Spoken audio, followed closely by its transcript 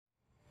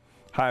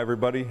Hi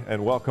everybody,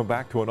 and welcome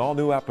back to an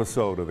all-new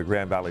episode of the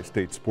Grand Valley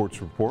State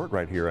Sports Report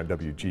right here on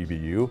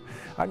WGVU.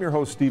 I'm your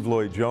host Steve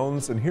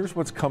Lloyd-Jones, and here's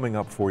what's coming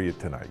up for you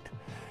tonight.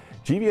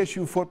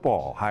 GVSU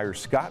Football hires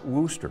Scott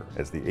Wooster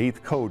as the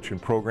 8th coach in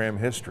program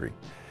history.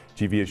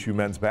 GVSU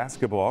men's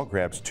basketball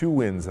grabs 2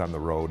 wins on the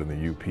road in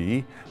the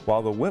UP,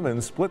 while the women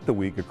split the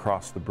week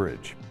across the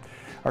bridge.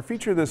 Our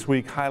feature this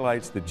week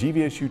highlights the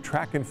GVSU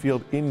track and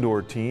field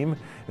indoor team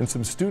and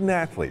some student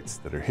athletes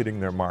that are hitting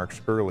their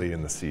marks early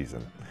in the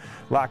season.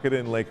 Lock it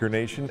in, Laker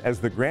Nation, as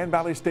the Grand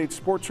Valley State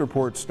Sports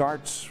Report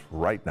starts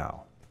right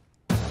now.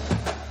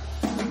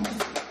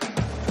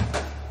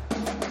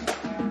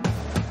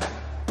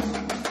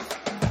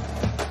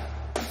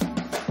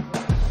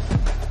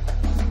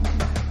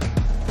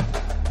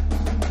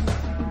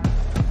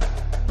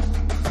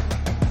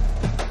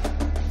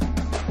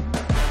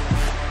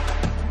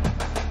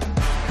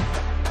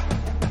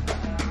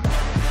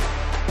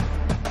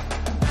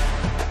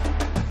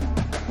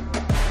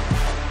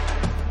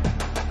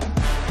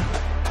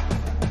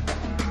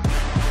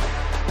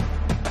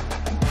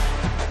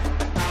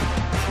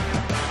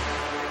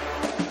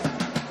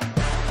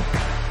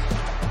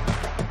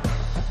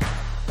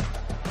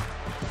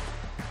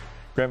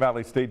 Grand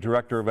Valley State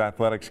Director of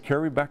Athletics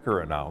Carrie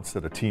Becker announced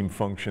at a team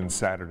function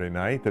Saturday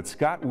night that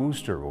Scott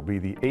Wooster will be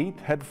the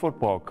 8th head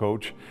football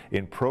coach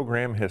in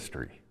program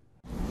history.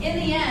 In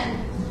the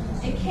end,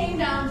 it came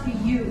down to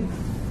you.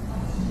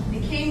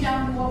 It came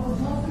down to what was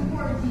most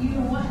important to you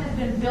and what has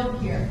been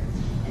built here.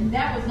 And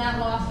that was not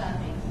lost on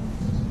me.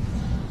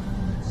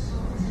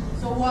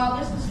 So while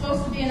this was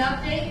supposed to be an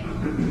update,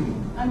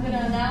 I'm going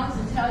to announce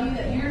and tell you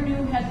that your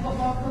new head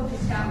football coach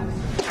is Scott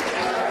Wooster.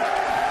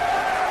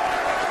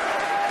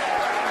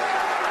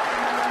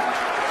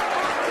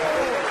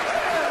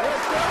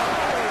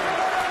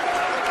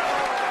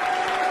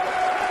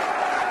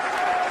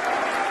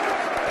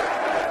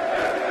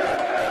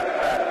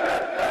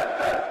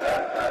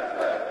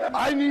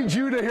 I need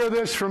you to hear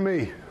this from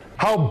me.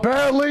 How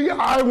badly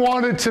I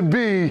wanted to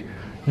be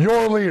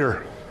your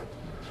leader.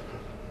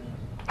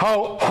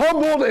 How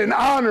humbled and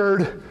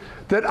honored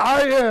that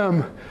I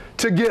am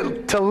to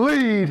get to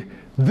lead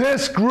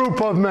this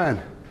group of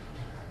men.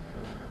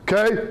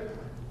 Okay?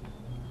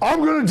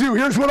 I'm going to do,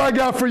 here's what I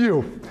got for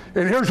you,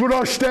 and here's what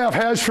our staff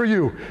has for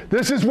you.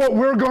 This is what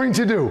we're going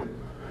to do.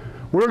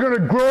 We're going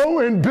to grow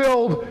and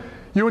build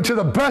you into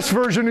the best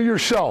version of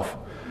yourself.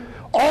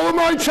 All of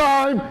my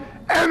time,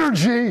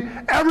 energy,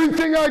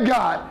 everything I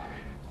got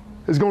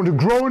is going to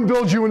grow and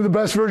build you into the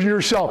best version of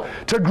yourself.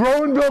 To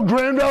grow and build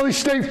Grand Valley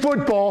State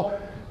football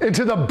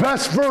into the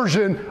best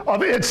version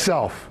of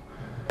itself.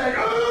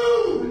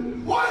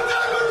 Ooh, what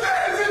type of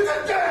day is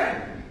it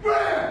today?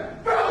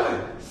 Grand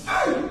Valley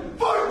State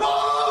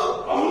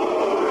football!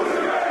 Ooh,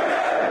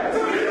 to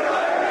be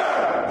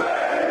Laker,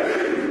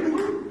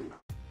 baby!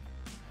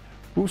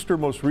 Wooster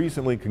most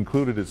recently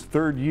concluded his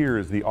 3rd year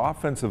as the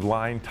offensive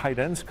line, tight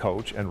ends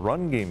coach, and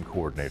run game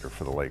coordinator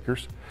for the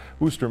Lakers.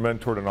 Wooster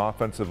mentored an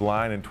offensive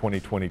line in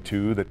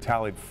 2022 that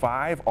tallied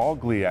 5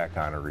 All-GLIAC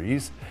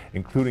honorees,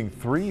 including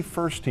 3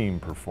 first-team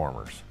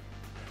performers.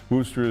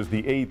 Wooster is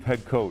the 8th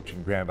head coach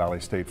in Grand Valley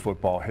State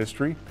football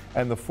history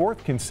and the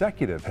 4th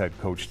consecutive head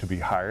coach to be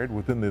hired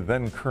within the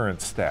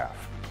then-current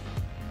staff.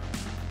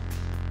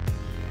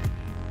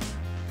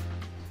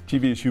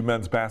 GVSU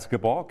men's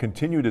basketball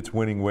continued its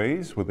winning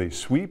ways with a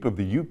sweep of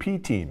the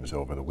UP teams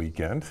over the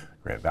weekend.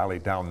 Grand Valley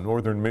down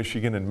Northern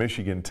Michigan and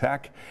Michigan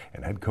Tech,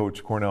 and head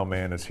coach Cornell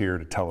Mann is here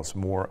to tell us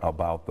more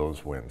about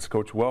those wins.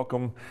 Coach,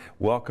 welcome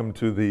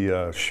to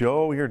the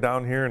show here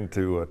down here and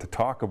to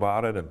talk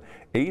about it. And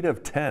 8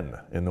 of 10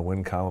 in the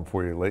win column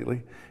for you lately.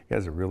 You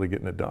guys are really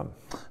getting it done.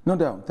 No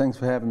doubt. Thanks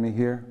for having me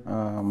here.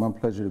 My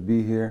pleasure to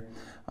be here.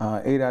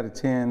 8 out of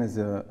 10 is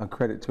a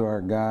credit to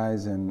our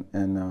guys and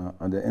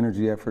the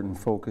energy, effort, and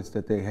focus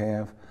that they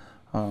have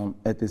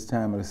at this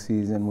time of the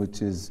season,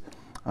 which is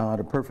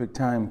the perfect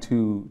time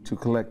to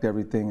collect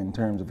everything in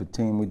terms of a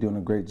team. We're doing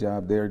a great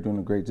job. They're doing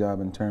a great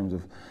job in terms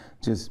of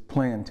just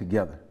playing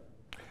together.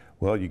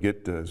 Well, you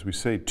get, as we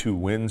say, 2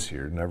 wins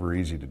here, never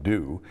easy to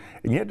do.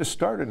 And you had to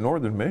start at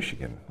Northern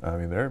Michigan. I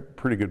mean, they're a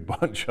pretty good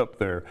bunch up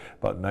there,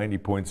 about 90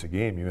 points a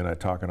game. You and I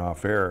talking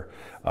off air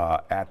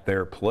at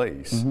their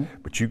place. Mm-hmm.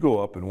 But you go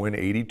up and win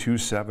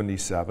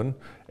 82-77,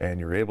 and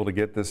you're able to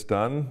get this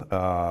done.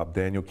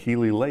 Daniel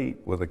Keeley late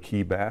with a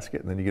key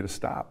basket, and then you get a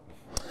stop.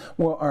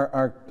 Well,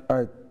 our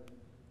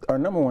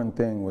number one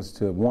thing was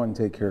to, 1,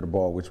 take care of the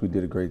ball, which we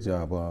did a great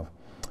job of,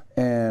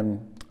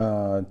 and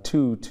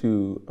 2,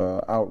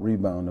 to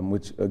out-rebound them,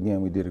 which,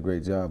 again, we did a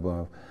great job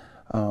of.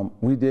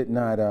 We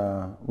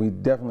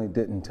definitely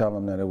didn't tell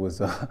them that it was,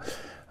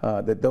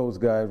 that those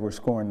guys were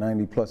scoring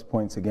 90-plus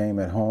points a game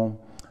at home.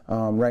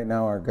 Right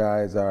now, our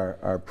guys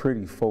are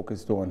pretty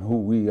focused on who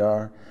we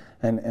are,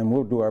 and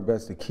we'll do our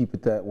best to keep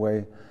it that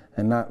way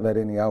and not let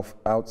any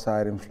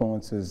outside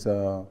influences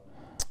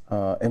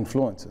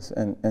influence us.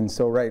 And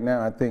so right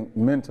now, I think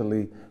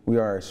mentally, we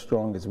are as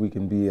strong as we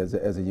can be as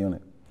a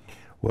unit.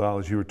 Well,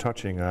 as you were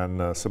touching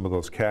on some of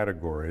those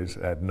categories,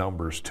 add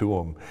numbers to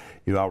them,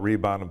 you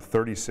out-rebound them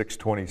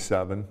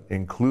 36-27,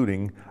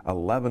 including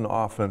 11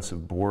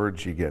 offensive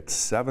boards. You get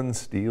 7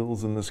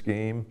 steals in this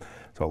game,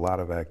 so a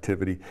lot of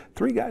activity.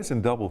 3 guys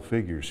in double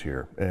figures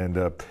here, and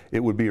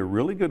it would be a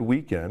really good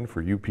weekend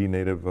for UP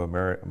native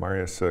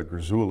Marius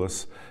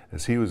Grzoulis,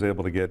 as he was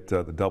able to get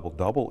the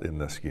double-double in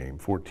this game,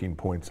 14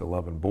 points,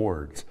 11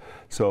 boards.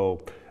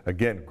 So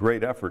again,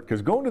 great effort,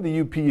 because going to the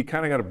UP, you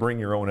kind of got to bring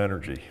your own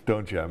energy,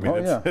 don't you? I mean,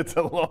 it's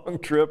a long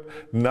trip,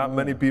 not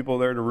many people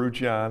there to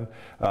root you on,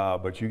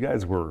 but you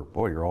guys were,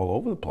 boy, you're all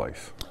over the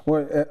place.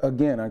 Well,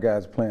 again, our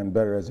guys playing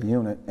better as a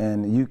unit,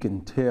 and you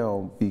can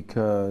tell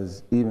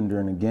because even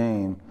during the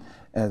game,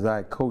 as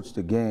I coach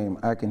the game,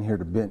 I can hear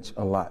the bench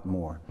a lot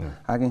more.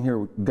 I can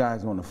hear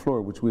guys on the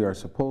floor, which we are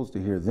supposed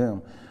to hear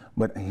them,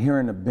 but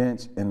hearing the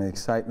bench and the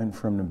excitement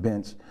from the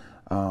bench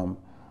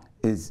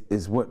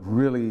is what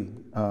really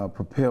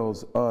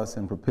propels us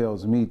and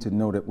propels me to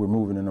know that we're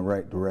moving in the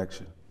right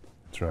direction.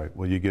 That's right.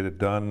 Well, you get it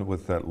done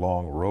with that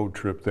long road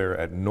trip there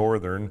at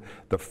Northern,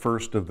 the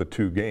first of the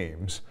 2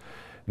 games.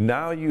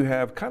 Now you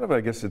have kind of, I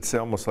guess it's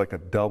almost like a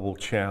double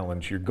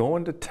challenge. You're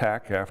going to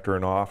Tech after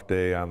an off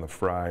day on the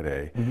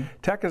Friday.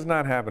 Tech is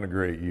not having a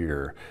great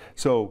year.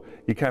 So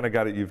you kind of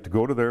got it, you have to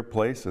go to their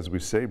place, as we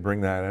say,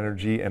 bring that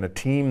energy, and a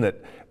team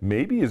that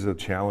maybe is a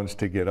challenge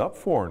to get up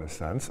for in a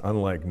sense,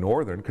 unlike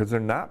Northern, because they're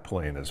not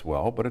playing as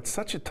well, but it's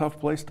such a tough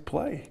place to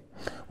play.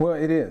 Well,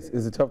 it is.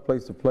 It's a tough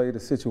place to play. The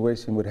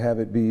situation would have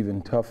it be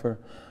even tougher.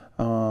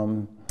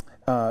 You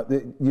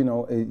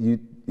know,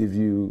 if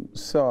you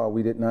saw,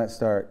 we did not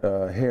start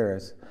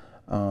Harris,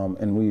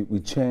 and we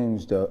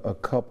changed a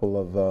couple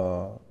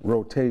of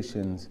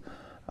rotations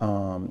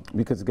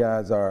because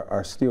guys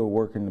are still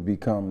working to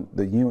become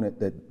the unit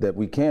that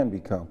we can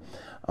become.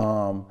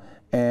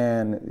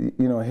 And,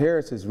 you know,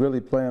 Harris is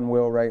really playing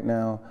well right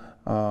now.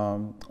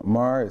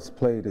 Mar has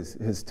played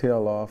his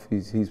tail off.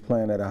 He's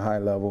playing at a high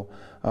level.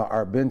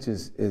 Our bench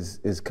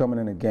is coming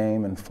in the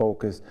game and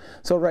focused.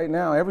 So right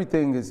now,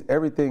 everything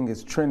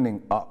is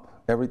trending up.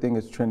 Everything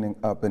is trending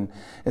up, and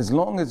as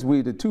long as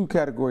the 2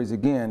 categories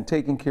again,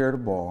 taking care of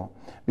the ball,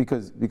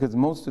 because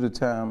most of the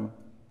time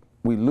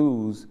we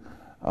lose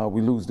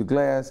the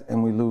glass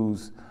and we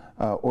lose,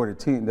 or the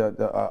team,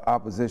 the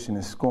opposition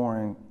is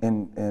scoring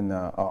in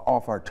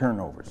off our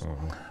turnovers.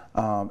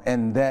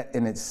 And that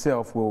in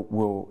itself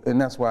will, and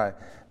that's why,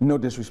 no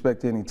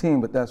disrespect to any team,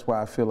 but that's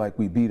why I feel like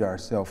we beat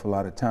ourselves a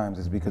lot of times,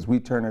 is because we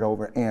turn it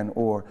over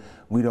or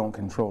we don't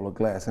control a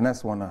glass, and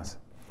that's on us.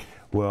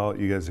 Well,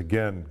 you guys,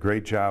 again,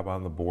 great job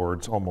on the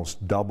boards,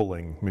 almost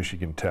doubling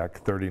Michigan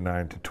Tech,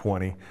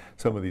 39-20.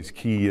 Some of these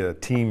key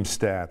team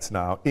stats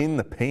now. In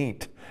the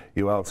paint,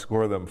 you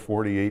outscore them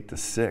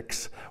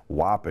 48-6.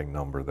 Whopping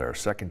number there.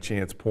 Second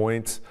chance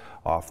points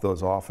off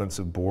those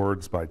offensive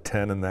boards by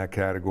 10 in that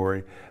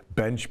category.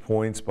 Bench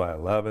points by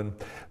 11.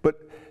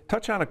 But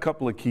touch on a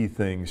couple of key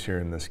things here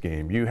in this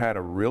game. You had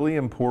a really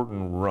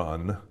important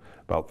run,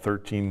 about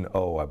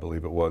 13-0, I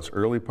believe it was,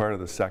 early part of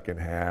the second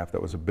half.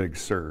 That was a big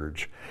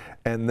surge.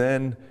 And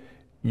then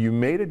you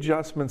made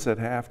adjustments at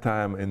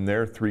halftime in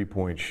their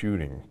 3-point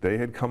shooting. They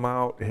had come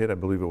out, hit, I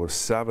believe it was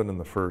 7 in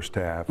the first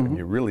half, and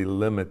you really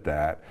limit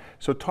that.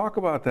 So talk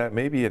about that,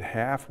 maybe at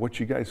half,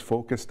 what you guys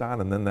focused on,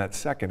 and then that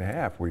second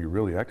half where you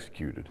really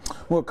executed.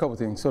 Well, a couple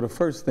things. So the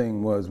first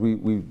thing was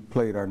we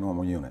played our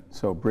normal unit.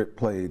 So Britt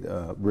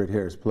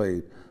Harris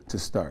played to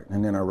start,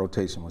 and then our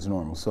rotation was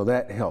normal. So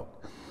that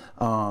helped.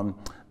 The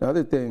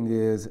other thing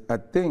is, I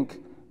think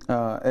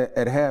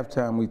at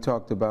halftime we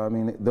talked about, I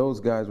mean, those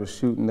guys were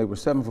shooting, they were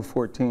 7 for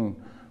 14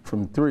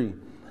 from 3.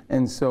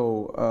 And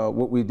so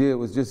what we did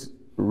was just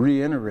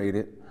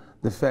reiterated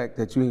the fact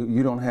that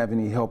you don't have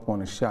any help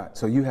on a shot.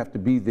 So you have to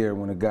be there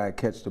when a guy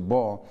catches the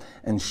ball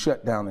and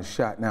shut down the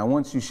shot. Now,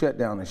 once you shut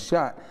down the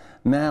shot,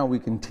 now we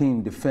can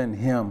team defend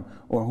him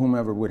or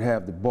whomever would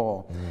have the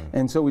ball.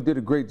 And so we did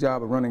a great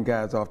job of running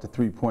guys off the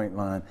 3-point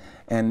line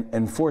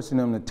and forcing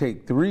them to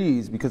take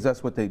threes, because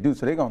that's what they do.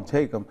 So they're going to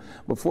take them,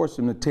 but force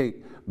them to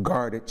take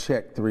guarded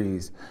check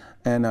threes.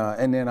 And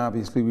then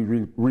obviously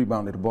we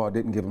rebounded the ball,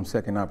 didn't give them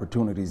second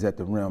opportunities at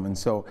the rim. And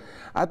so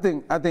I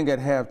think at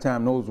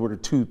halftime those were the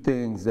 2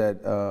 things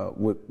that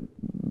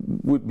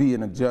would be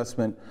an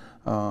adjustment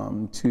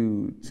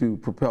to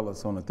propel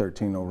us on a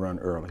 13-0 run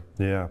early.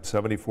 Yeah,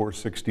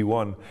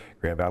 74-61.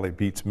 Grand Valley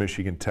beats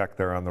Michigan Tech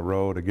there on the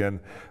road. Again,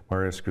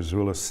 Marius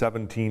Grzoulis,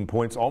 17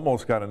 points,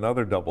 almost got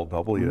another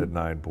double-double. He had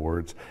 9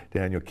 boards.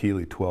 Daniel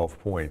Keeley, 12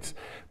 points.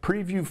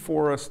 Preview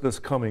for us this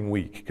coming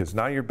week, because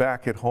now you're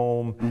back at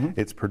home.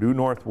 It's Purdue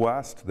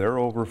Northwest. They're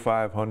over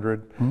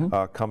 500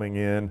 coming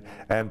in.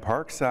 And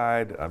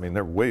Parkside, I mean,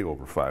 they're way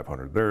over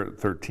 500. They're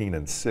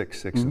 13-6,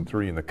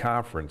 6-3 in the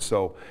conference.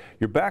 So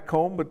you're back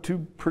home, but 2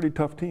 pretty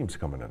tough teams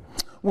coming in.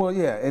 Well,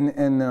 yeah,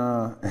 and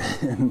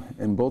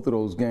both of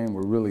those games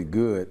were really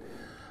good.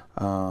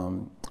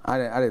 I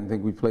didn't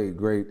think we played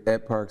great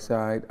at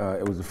Parkside.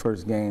 It was the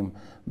first game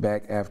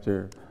back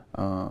after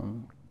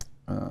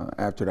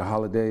the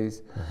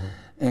holidays,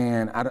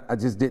 and I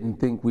just didn't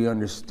think we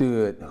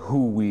understood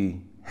who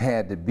we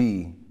had to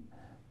be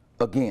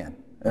again,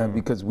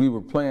 because we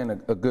were playing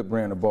a good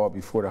brand of ball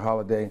before the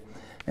holiday,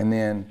 and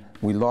then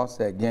we lost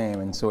that game,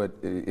 and so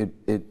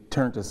it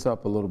turned us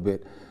up a little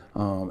bit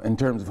in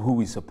terms of who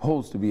we're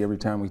supposed to be every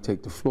time we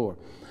take the floor.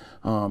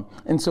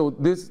 And so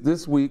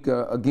this week,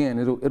 again,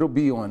 it'll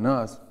be on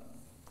us,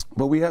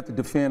 but we have to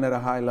defend at a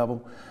high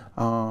level.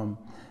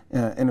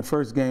 In the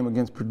first game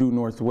against Purdue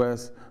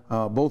Northwest,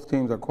 both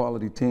teams are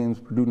quality teams.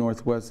 Purdue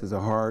Northwest is a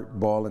hard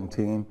balling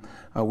team.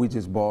 We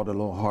just balled a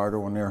little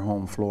harder on their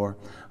home floor.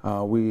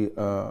 We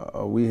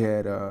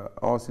had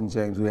Austin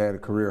James, who had a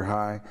career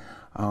high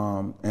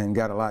and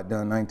got a lot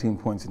done, 19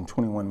 points in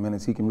 21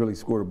 minutes. He can really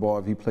score the ball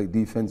if he played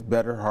defense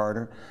better,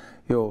 harder.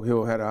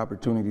 He'll have an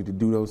opportunity to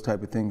do those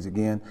type of things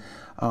again.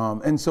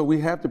 And so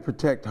we have to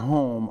protect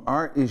home.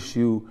 Our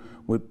issue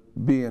with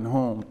being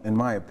home, in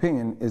my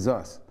opinion, is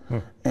us.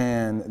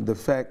 And the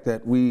fact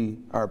that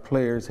our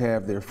players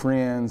have their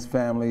friends,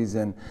 families,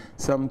 and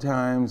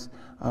sometimes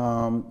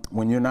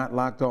when you're not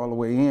locked all the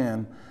way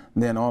in,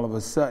 then all of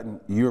a sudden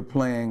you're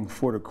playing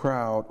for the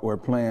crowd or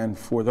playing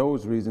for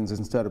those reasons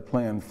instead of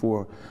playing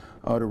for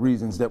the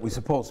reasons that we're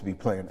supposed to be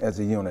playing as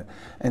a unit.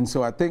 And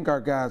so I think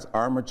our guys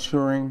are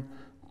maturing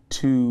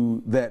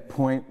to that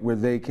point where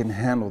they can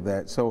handle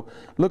that. So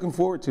looking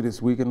forward to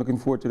this week and looking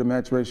forward to the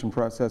maturation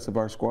process of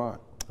our squad.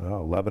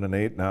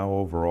 11-8 now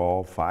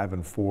overall,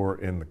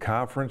 5-4 in the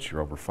conference. You're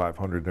over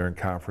 500 there in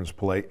conference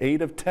play.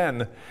 8 of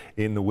 10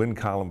 in the win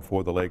column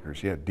for the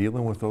Lakers. Yeah,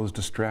 dealing with those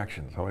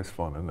distractions, always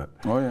fun, isn't it?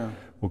 Oh yeah.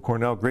 Well,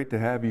 Cornell, great to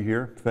have you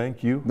here.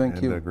 Thank you.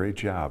 Thank you. Great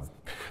job.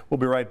 We'll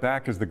be right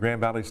back as the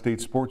Grand Valley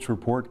State Sports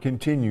Report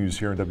continues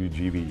here on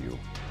WGVU.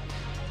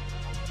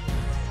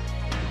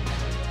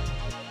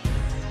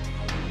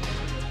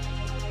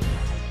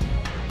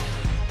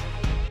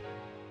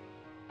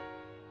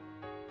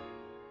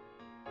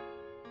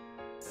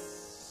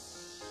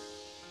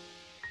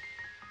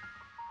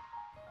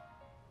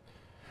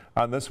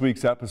 On this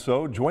week's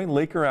episode, join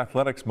Laker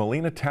Athletics'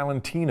 Melina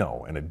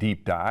Talentino in a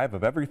deep dive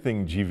of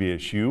everything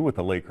GVSU with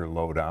the Laker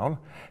Lowdown.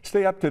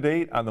 Stay up to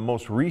date on the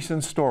most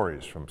recent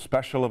stories, from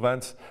special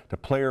events to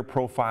player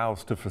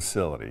profiles to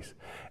facilities.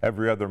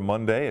 Every other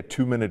Monday, a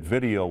 2-minute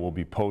video will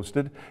be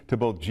posted to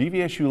both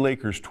GVSU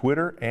Lakers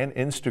Twitter and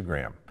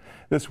Instagram.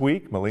 This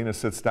week, Melina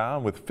sits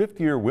down with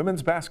fifth-year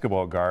women's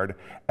basketball guard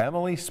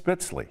Emily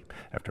Spitzley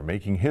after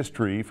making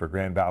history for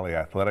Grand Valley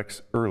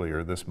Athletics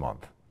earlier this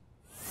month.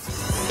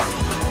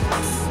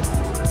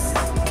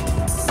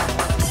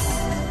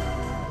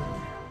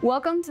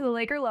 Welcome to the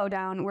Laker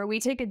Lowdown, where we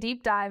take a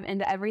deep dive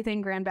into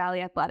everything Grand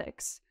Valley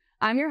Athletics.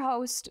 I'm your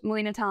host,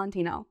 Melina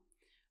Talentino.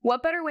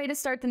 What better way to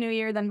start the new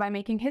year than by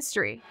making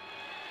history?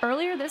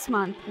 Earlier this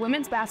month,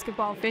 women's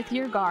basketball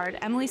fifth-year guard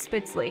Emily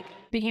Spitzley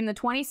became the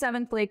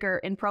 27th Laker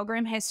in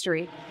program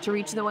history to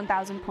reach the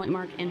 1,000-point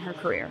mark in her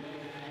career.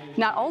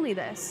 Not only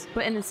this,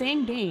 but in the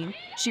same game,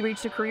 she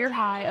reached a career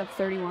high of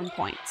 31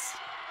 points.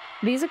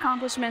 These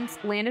accomplishments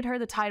landed her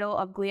the title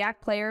of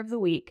GLIAC Player of the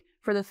Week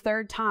for the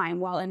third time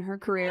while in her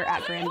career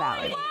at Grand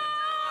Valley.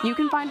 You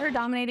can find her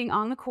dominating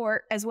on the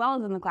court as well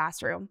as in the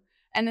classroom.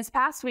 And this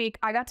past week,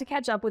 I got to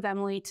catch up with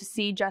Emily to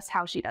see just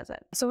how she does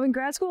it. So in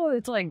grad school,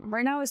 it's like,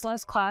 right now it's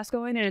less class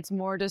going and it's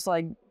more just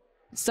like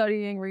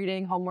studying,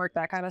 reading, homework,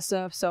 that kind of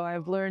stuff. So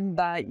I've learned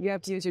that you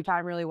have to use your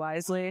time really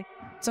wisely.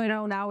 So I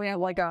know now we have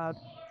like a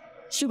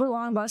super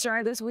long bus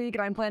ride this week,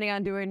 and I'm planning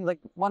on doing like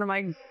one of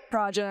my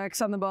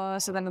projects on the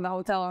bus and then in the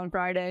hotel on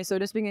Friday. So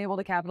just being able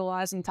to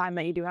capitalize on the time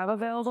that you do have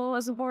available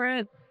is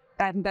important.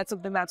 I think that's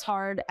something that's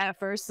hard at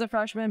first as a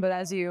freshman, but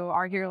as you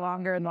are here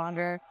longer and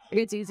longer, it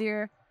gets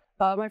easier.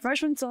 My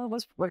freshman self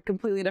was a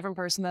completely different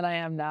person than I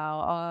am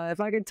now.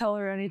 If I could tell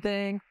her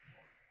anything,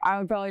 I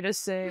would probably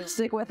just say,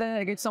 stick with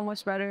it. It gets so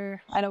much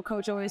better. I know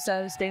Coach always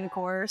says, stay the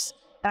course.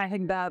 And I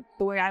think that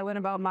the way I went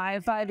about my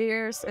 5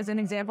 years is an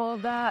example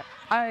of that.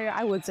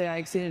 I would say I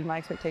exceeded my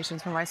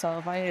expectations for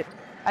myself. I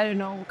didn't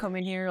know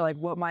coming here like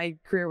what my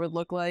career would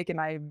look like,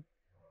 and I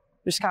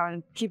just kind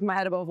of keeping my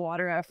head above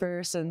water at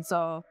first. And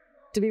so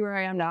to be where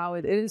I am now,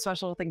 it is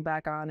special to think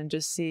back on and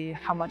just see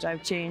how much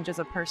I've changed as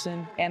a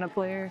person and a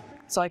player.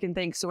 So I can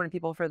thank so many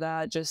people for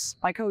that. Just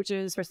my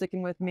coaches for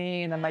sticking with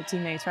me, and then my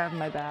teammates for having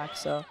my back.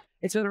 So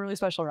it's been a really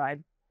special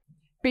ride.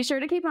 Be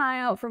sure to keep an eye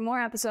out for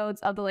more episodes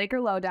of the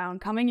Laker Lowdown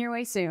coming your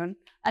way soon.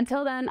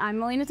 Until then, I'm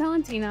Melina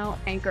Talentino,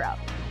 anchor up.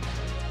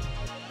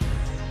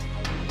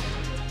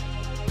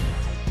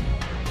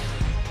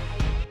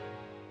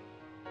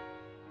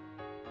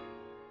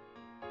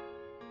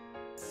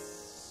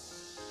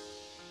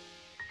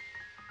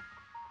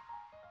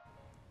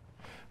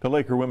 The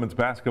Laker women's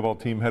basketball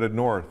team headed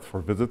north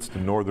for visits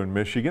to Northern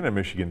Michigan and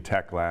Michigan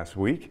Tech last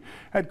week.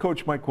 Head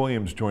coach Mike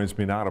Williams joins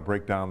me now to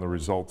break down the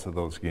results of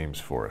those games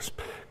for us.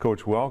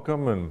 Coach,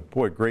 welcome, and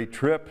boy, great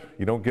trip.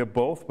 You don't get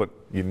both, but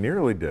you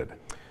nearly did.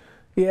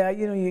 Yeah,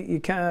 you know, you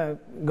kind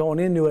of going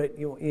into it,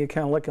 you're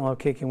kind of looking,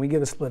 okay, can we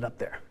get a split up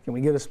there? Can we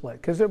get a split?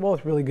 Because they're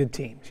both really good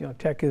teams. You know,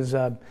 Tech is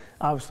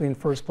obviously in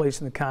first place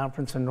in the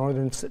conference, and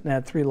Northern sitting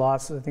at 3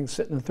 losses, I think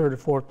sitting in third or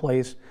fourth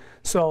place.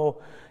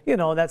 So, you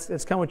know, that's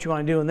kind of what you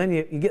want to do. And then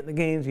you get in the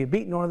games, you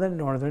beat Northern,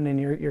 and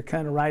you're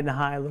kind of riding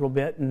high a little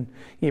bit, and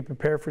you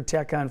prepare for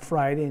Tech on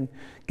Friday and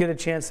get a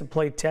chance to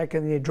play Tech,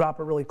 and then you drop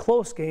a really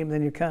close game,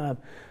 then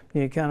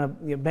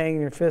you're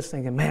banging your fist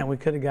thinking, man, we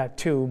could have got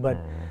 2. But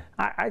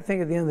I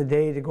think at the end of the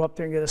day, to go up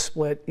there and get a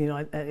split, you know,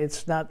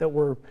 it's not that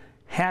we're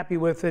happy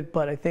with it,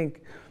 but I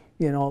think,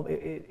 you know,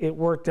 it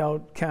worked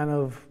out kind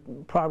of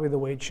probably the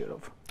way it should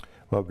have.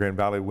 Well, Grand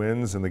Valley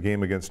wins in the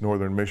game against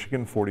Northern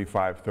Michigan,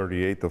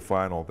 45-38, the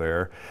final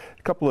there.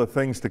 A couple of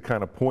things to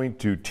kind of point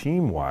to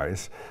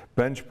team-wise.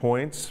 Bench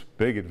points,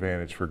 big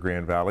advantage for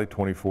Grand Valley,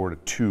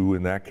 24-2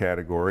 in that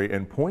category.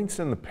 And points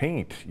in the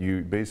paint,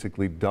 you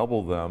basically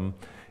double them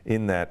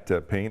in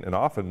that paint, and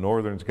often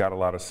Northern's got a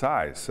lot of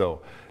size,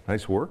 so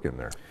nice work in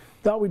there.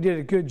 Thought we did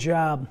a good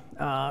job,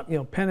 you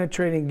know,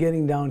 penetrating,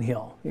 getting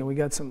downhill. You know, we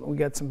got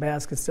some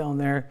baskets down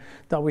there.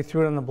 Thought we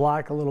threw it on the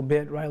block a little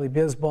bit. Riley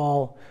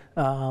Bisball,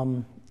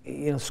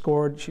 you know,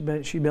 scored. She'd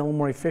been a little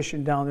more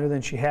efficient down there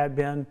than she had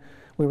been.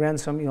 We ran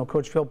some, you know,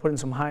 Coach Phil put in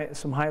some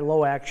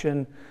high-low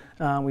action.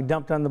 We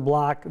dumped on the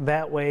block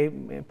that way,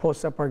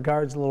 posted up our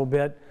guards a little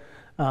bit.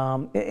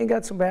 And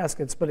got some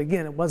baskets, but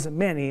again, it wasn't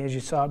many, as you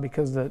saw,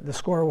 because the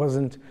score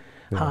wasn't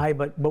high,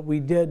 but we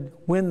did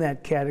win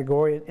that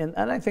category. And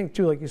I think,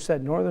 too, like you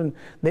said, Northern,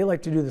 they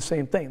like to do the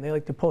same thing. They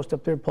like to post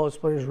up their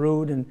post players,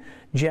 Rude and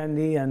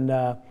Jendi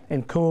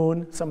and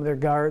Kuhn, some of their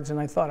guards, and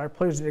I thought our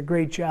players did a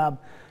great job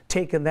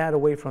taking that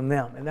away from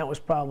them, and that was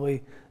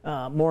probably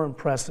more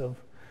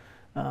impressive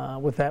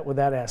with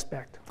that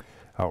aspect.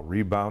 Out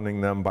rebounding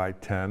them by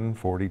 10,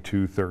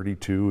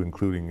 42-32,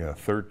 including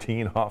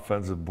 13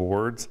 offensive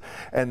boards.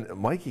 And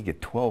Mike, you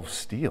get 12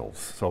 steals,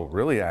 so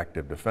really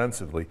active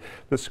defensively.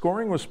 The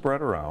scoring was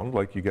spread around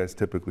like you guys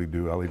typically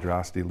do. Ellie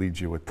Drosty leads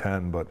you with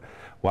 10, but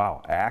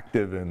wow,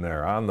 active in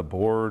there, on the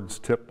boards,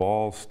 tip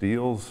balls,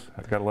 steals.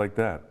 I gotta like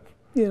that.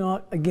 You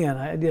know, again,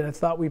 I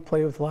thought we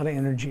played with a lot of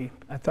energy.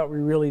 I thought we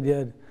really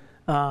did.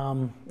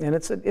 And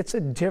it's a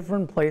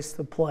different place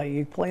to play.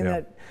 You play in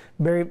that.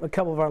 A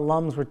couple of our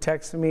alums were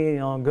texting me, you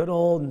know, good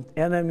old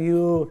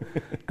NMU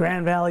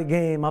Grand Valley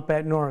game up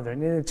at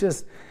Northern. And it's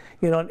just,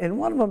 you know, and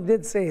one of them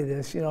did say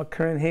this, you know,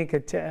 Corinne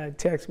Hinka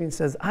texts me and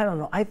says, I don't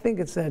know, I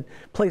think it's that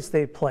place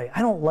they play.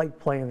 I don't like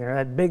playing there,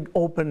 that big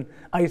open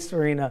ice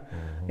arena.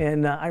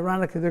 And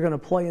ironically, they're going to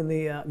play in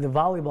the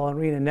volleyball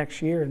arena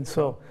next year. And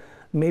so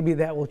maybe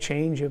that will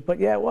change it. But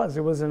yeah, it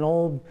was an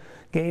old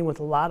game with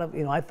a lot of,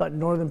 you know, I thought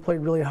Northern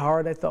played really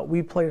hard. I thought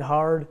we played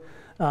hard,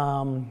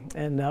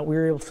 and we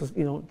were able to,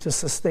 you know, to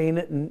sustain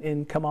it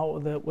and come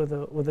out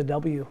with a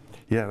W.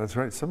 Yeah, that's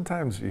right.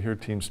 Sometimes you hear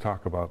teams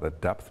talk about the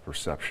depth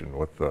perception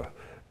with the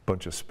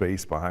bunch of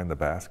space behind the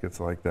baskets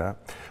like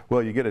that.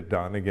 Well, you get it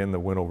done. Again, the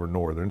win over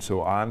Northern.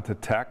 So on to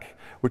Tech,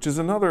 which is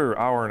another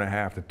hour and a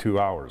half to 2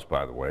 hours,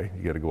 by the way.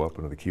 You got to go up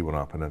into the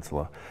Keweenaw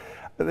Peninsula.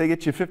 They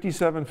get you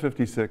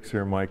 57-56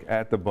 here, Mike,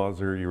 at the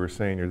buzzer. You were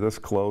saying you're this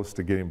close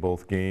to getting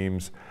both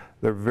games.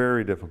 They're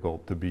very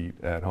difficult to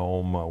beat at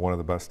home, one of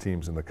the best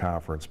teams in the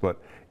conference, but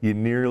you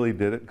nearly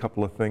did it. A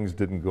couple of things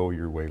didn't go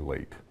your way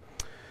late.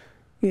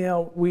 You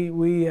know,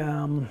 we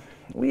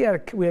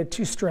had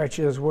 2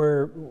 stretches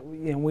where,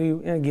 you know,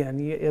 and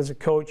again, as a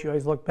coach, you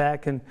always look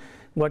back and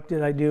what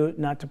did I do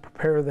not to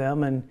prepare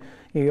them, and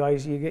you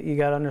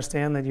got to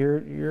understand that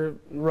you're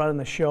running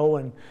the show.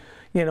 And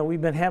you know,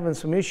 we've been having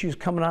some issues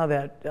coming out of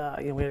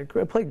that. You know,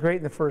 we played great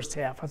in the first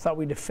half. I thought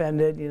we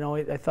defended. You know,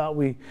 I thought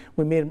we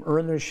made them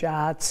earn their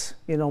shots.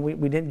 You know,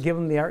 we didn't give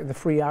them the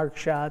free arc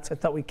shots. I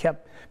thought we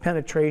kept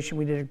penetration.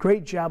 We did a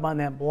great job on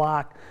that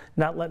block,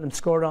 not letting them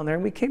score down there.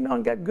 And we came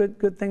down and got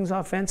good things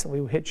offensively.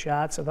 We hit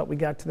shots. I thought we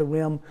got to the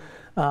rim.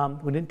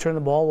 We didn't turn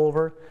the ball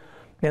over.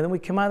 And then we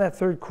come out of that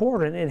third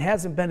quarter, and it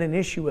hasn't been an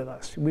issue with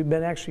us. We've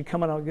been actually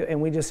coming out good,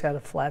 and we just had a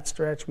flat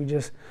stretch.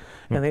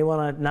 And they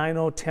went on a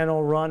 9-0,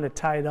 10-0 run to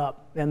tie it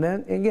up. And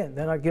then, again,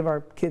 I give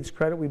our kids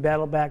credit. We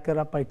battled back, got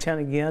up by 10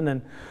 again.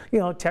 And, you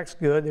know, Tech's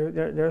good.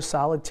 They're a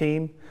solid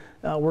team.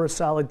 We're a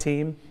solid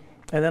team.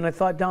 And then I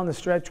thought down the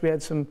stretch we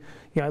had some,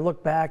 you know, I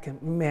look back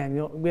and, man, you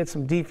know, we had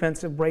some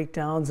defensive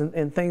breakdowns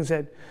and things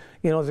that,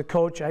 you know, as a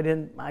coach, I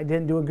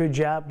didn't do a good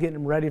job getting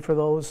them ready for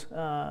those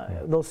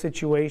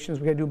situations.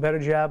 We got to do a better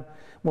job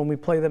when we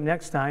play them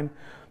next time.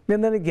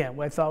 And then again,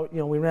 I thought, you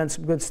know, we ran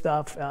some good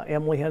stuff.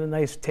 Emily had a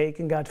nice take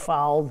and got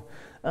fouled,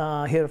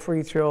 hit a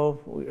free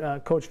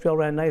throw. Coach Phil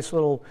ran a nice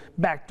little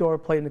backdoor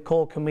play.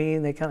 Nicole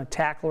Kameen, they kind of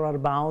tackled her out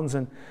of bounds,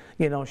 and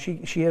you know, she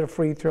hit a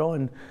free throw,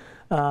 and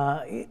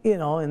you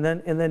know, and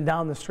then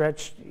down the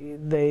stretch,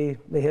 they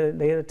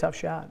hit a tough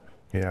shot.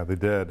 Yeah, they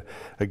did.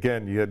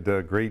 Again, you had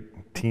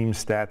great team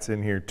stats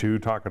in here too,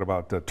 talking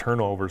about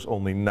turnovers,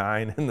 only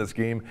 9 in this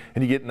game,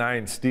 and you get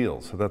 9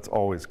 steals, so that's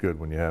always good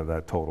when you have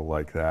that total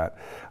like that.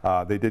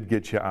 They did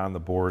get you on the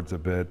boards a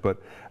bit,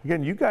 but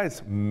again, you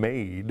guys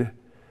made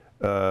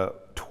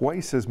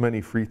twice as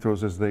many free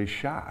throws as they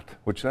shot,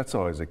 which that's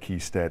always a key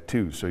stat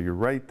too. So you're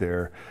right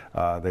there.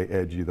 They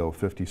edge you though,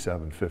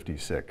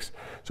 57-56.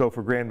 So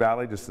for Grand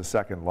Valley, just the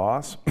second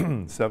loss,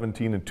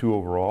 17-2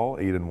 overall,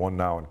 8-1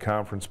 now in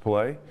conference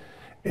play.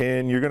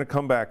 And you're going to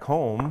come back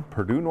home,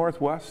 Purdue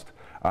Northwest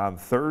on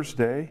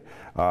Thursday,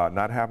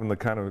 not having the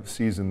kind of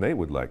season they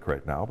would like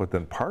right now, but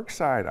then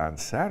Parkside on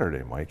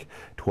Saturday, Mike,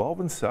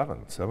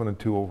 12-7,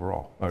 7-2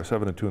 overall, or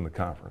 7-2 in the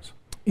conference.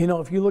 You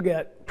know, if you look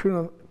at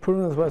Purdue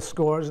Northwest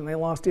scores, and they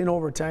lost in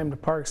overtime to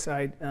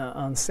Parkside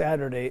on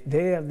Saturday,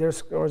 their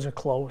scores are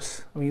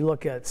close. I mean, you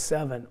look at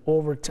 7,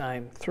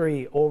 overtime,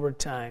 3,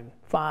 overtime,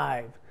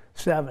 5,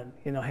 7,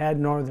 you know, had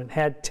Northern,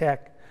 had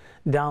Tech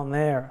down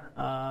there.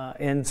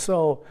 And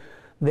so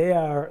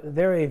they're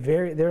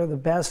the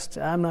best.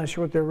 I'm not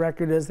sure what their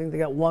record is. I think they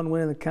got 1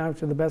 win in the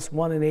conference. They're the best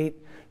 1-8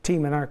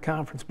 team in our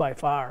conference by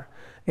far.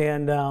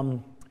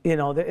 And you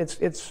know,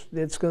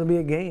 it's going to be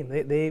a game.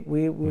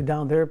 We were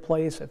down their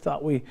place. I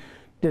thought we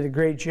did a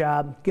great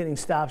job getting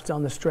stops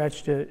down the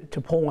stretch to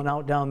pull one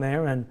out down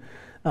there. And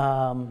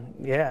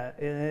yeah,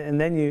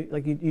 and then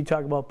you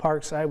talk about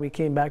Parkside. We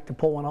came back to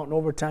pull one out in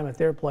overtime at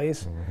their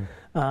place.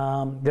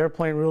 Mm-hmm. They're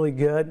playing really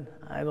good.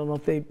 I don't know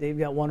if they've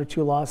got 1 or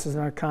 2 losses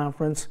in our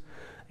conference,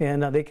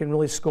 and they can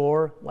really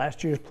score.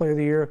 Last year's Player of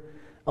the Year,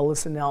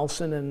 Alyssa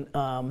Nelson,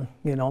 and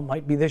you know,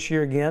 might be this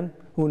year again.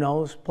 Who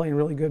knows? Playing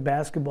really good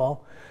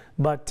basketball.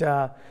 But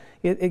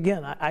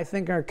again, I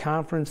think our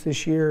conference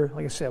this year,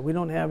 like I said, we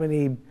don't have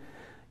any,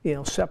 you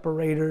know,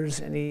 separators,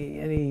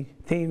 any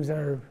teams that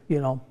are, you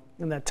know,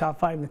 in that top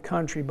 5 in the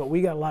country. But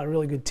we got a lot of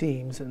really good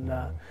teams, and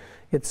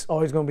it's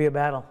always going to be a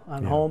battle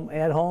on home,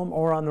 at home,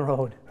 or on the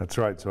road. That's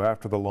right. So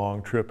after the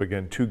long trip,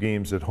 again, 2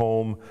 games at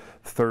home,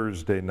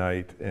 Thursday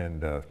night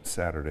and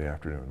Saturday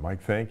afternoon.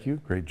 Mike, thank you.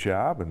 Great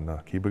job, and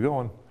keep it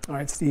going. All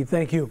right, Steve,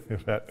 thank you.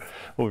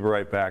 We'll be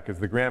right back as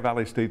the Grand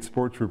Valley State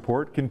Sports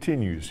Report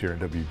continues here in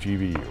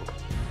WGVU.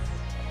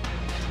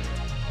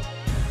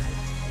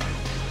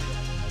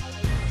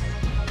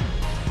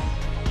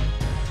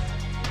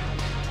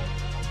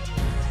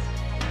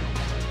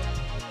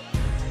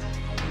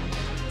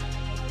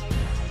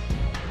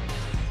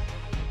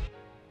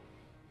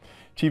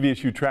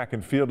 GVSU track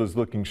and field is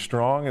looking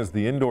strong as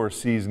the indoor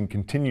season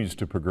continues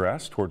to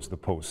progress towards the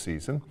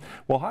postseason.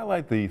 We'll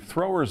highlight the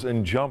throwers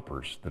and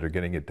jumpers that are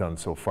getting it done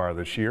so far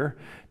this year.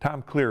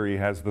 Tom Cleary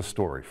has the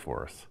story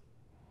for us.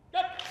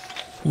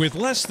 With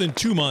less than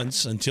 2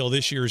 months until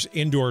this year's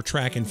indoor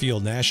track and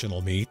field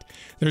national meet,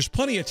 there's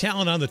plenty of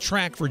talent on the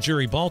track for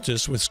Jerry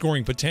Baltus with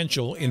scoring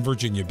potential in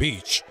Virginia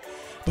Beach.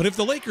 But if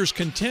the Lakers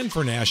contend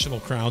for national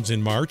crowns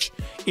in March,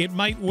 it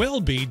might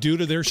well be due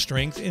to their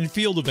strength in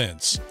field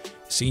events.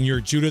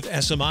 Senior Judith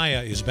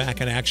Esamaya is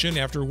back in action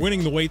after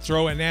winning the weight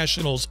throw at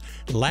nationals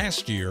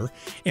last year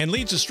and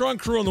leads a strong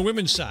crew on the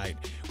women's side,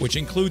 which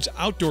includes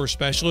outdoor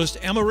specialist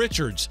Emma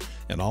Richards,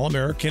 an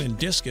All-American in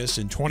discus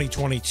in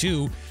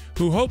 2022,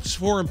 who hopes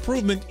for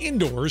improvement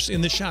indoors in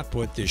the shot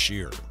put this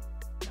year.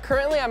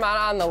 Currently, I'm not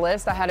on the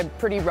list. I had a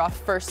pretty rough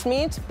first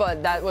meet,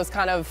 but that was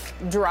kind of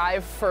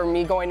drive for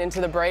me going into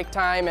the break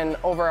time and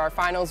over our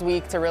finals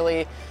week to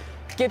really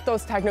get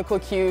those technical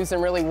cues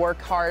and really work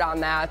hard on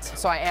that.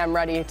 So I am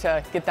ready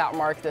to get that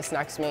mark this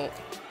next meet.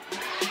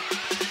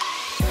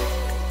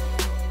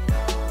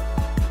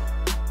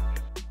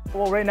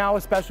 Well, right now,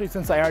 especially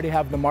since I already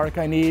have the mark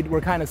I need, we're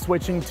kind of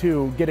switching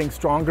to getting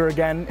stronger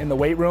again in the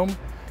weight room.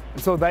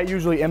 So that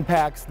usually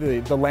impacts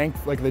the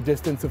length, like the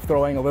distance of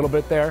throwing a little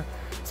bit there.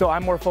 So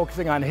I'm more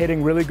focusing on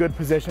hitting really good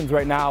positions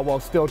right now while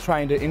still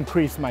trying to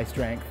increase my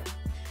strength.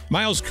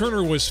 Miles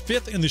Kerner was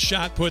 5th in the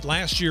shot put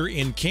last year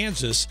in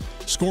Kansas,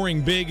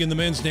 scoring big in the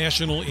men's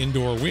national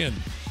indoor win.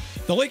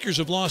 The Lakers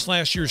have lost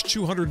last year's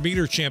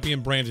 200-meter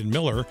champion Brandon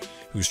Miller,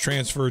 who's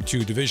transferred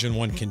to Division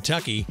I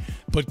Kentucky,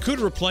 but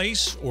could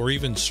replace or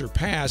even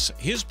surpass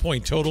his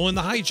point total in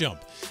the high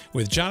jump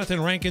with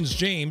Jonathan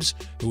Rankins-James,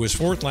 who was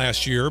 4th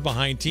last year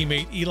behind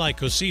teammate Eli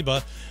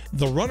Kosiba,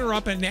 the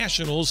runner-up at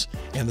nationals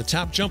and the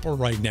top jumper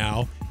right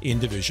now in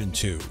Division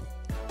II.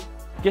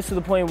 Gets to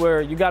the point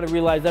where you got to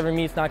realize every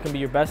meet's not going to be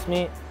your best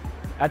meet.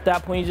 At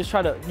that point, you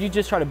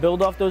just try to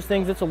build off those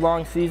things. It's a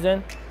long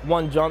season.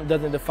 One jump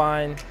doesn't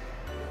define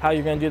how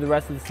you're going to do the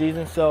rest of the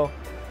season. So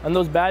on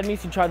those bad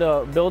meets, you try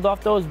to build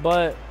off those,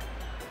 but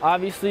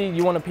obviously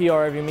you want to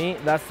PR every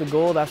meet. That's the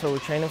goal. That's what we're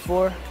training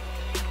for.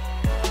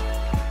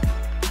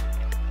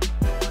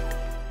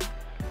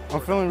 I'm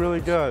feeling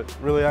really good,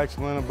 really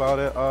excellent about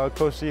it.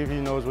 Coach Steve,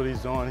 he knows what he's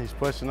doing. He's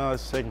pushing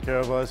us, taking care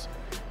of us.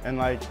 And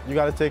you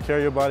got to take care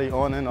of your body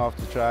on and off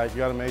the track. You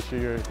got to make sure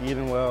you're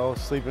eating well,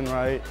 sleeping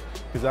right,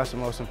 because that's the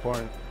most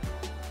important.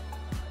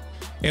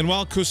 And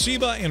while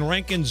Kosiba and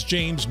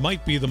Rankins-James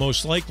might be the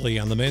most likely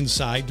on the men's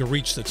side to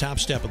reach the top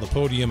step of the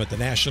podium at the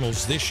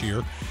Nationals this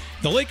year,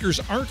 the Lakers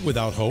aren't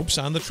without hopes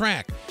on the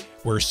track,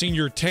 where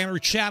senior Tanner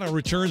Chatta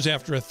returns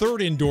after a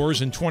 3rd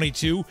indoors in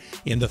 22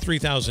 in the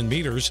 3,000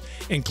 meters,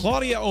 and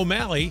Claudia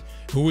O'Malley,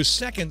 who was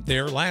 2nd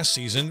there last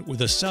season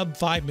with a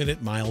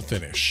sub-5-minute mile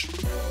finish.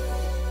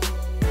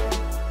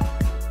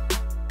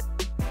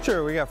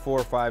 Sure, we got 4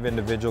 or 5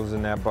 individuals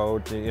in that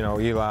boat. You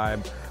know, Eli,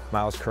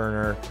 Miles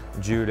Kerner,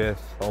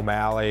 Judith,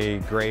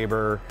 O'Malley,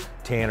 Graber,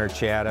 Tanner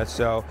Chatta.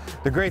 So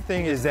the great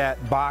thing is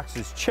that box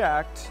is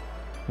checked.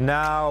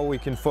 Now we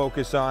can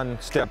focus on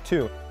step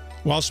 2.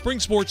 While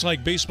spring sports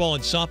like baseball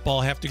and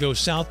softball have to go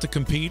south to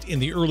compete in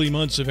the early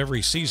months of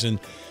every season,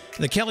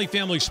 the Kelly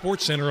Family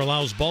Sports Center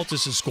allows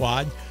Baltus'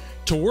 squad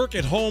to work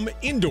at home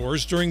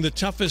indoors during the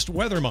toughest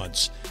weather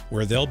months,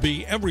 where they'll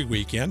be every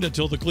weekend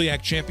until the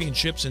GLIAC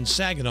Championships in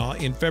Saginaw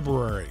in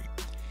February.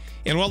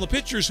 And while the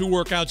pitchers who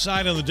work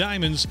outside on the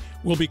diamonds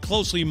will be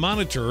closely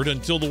monitored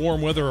until the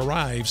warm weather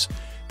arrives,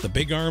 the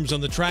big arms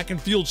on the track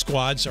and field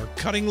squads are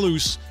cutting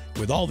loose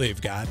with all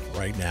they've got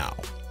right now.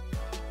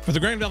 For the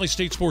Grand Valley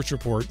State Sports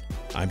Report,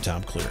 I'm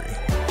Tom Cleary.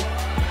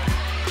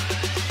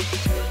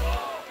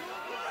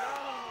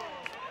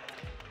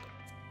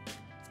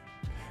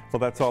 Well,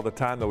 that's all the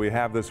time that we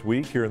have this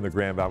week here in the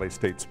Grand Valley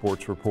State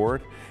Sports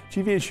Report.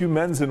 GVSU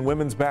men's and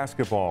women's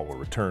basketball will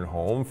return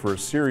home for a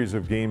series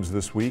of games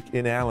this week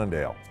in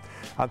Allendale.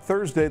 On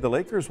Thursday, the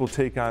Lakers will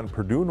take on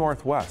Purdue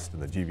Northwest in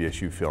the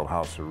GVSU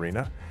Fieldhouse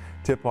Arena.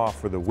 Tip-off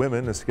for the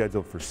women is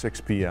scheduled for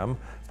 6 p.m.,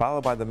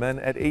 followed by the men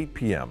at 8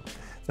 p.m.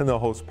 Then they'll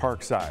host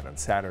Parkside on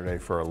Saturday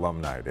for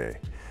Alumni Day.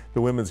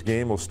 The women's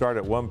game will start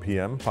at 1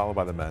 p.m., followed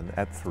by the men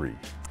at 3.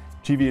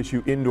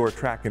 GVSU Indoor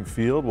Track and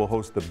Field will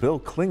host the Bill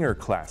Klinger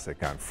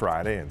Classic on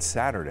Friday and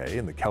Saturday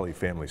in the Kelly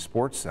Family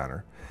Sports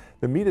Center.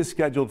 The meet is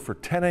scheduled for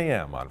 10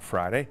 a.m. on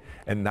Friday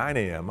and 9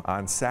 a.m.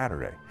 on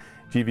Saturday.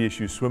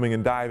 GVSU Swimming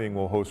and Diving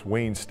will host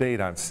Wayne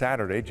State on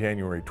Saturday,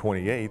 January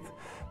 28th.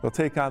 They'll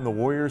take on the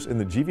Warriors in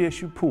the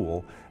GVSU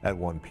pool at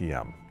 1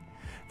 p.m.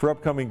 For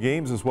upcoming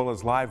games as well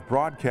as live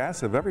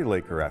broadcasts of every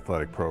Laker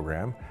athletic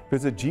program,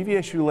 visit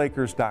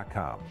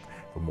gvsulakers.com.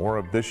 For more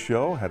of this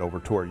show, head over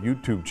to our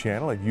YouTube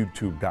channel at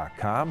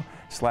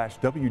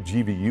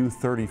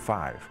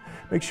youtube.com/WGVU35.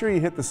 Make sure you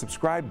hit the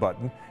subscribe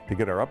button to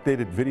get our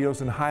updated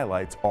videos and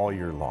highlights all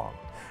year long.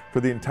 For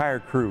the entire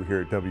crew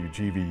here at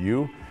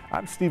WGVU,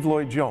 I'm Steve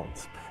Lloyd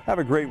Jones. Have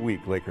a great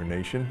week, Laker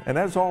Nation, and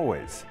as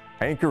always,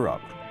 anchor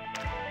up.